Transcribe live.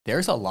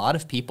There's a lot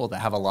of people that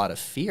have a lot of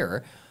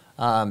fear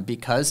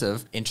because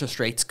of interest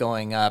rates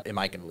going up. Am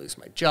I going to lose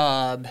my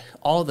job?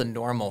 All the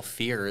normal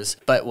fears.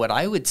 But what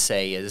I would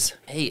say is,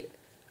 hey,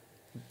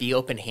 be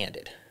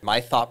open-handed. My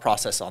thought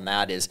process on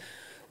that is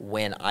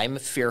when I'm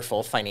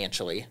fearful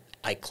financially,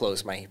 I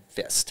close my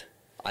fist.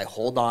 I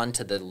hold on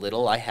to the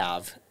little I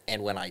have.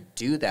 And when I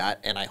do that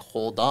and I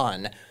hold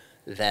on,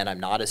 then I'm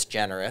not as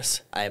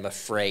generous. I'm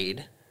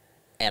afraid,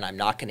 and I'm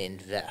not going to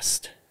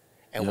invest.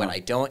 And when I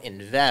don't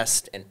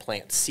invest and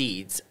plant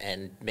seeds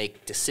and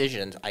make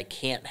decisions, I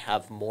can't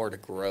have more to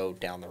grow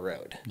down the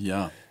road.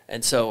 Yeah.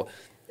 And so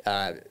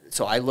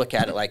I look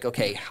at it like,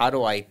 okay, how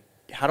do I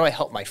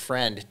help my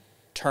friend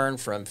turn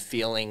from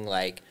feeling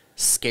like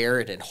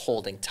scared and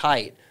holding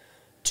tight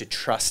to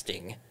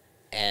trusting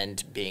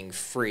and being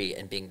free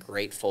and being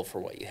grateful for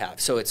what you have?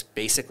 So it's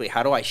basically,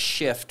 how do I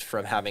shift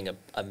from having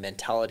a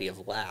mentality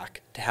of lack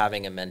to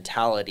having a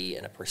mentality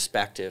and a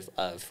perspective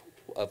of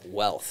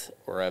wealth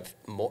or of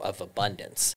abundance?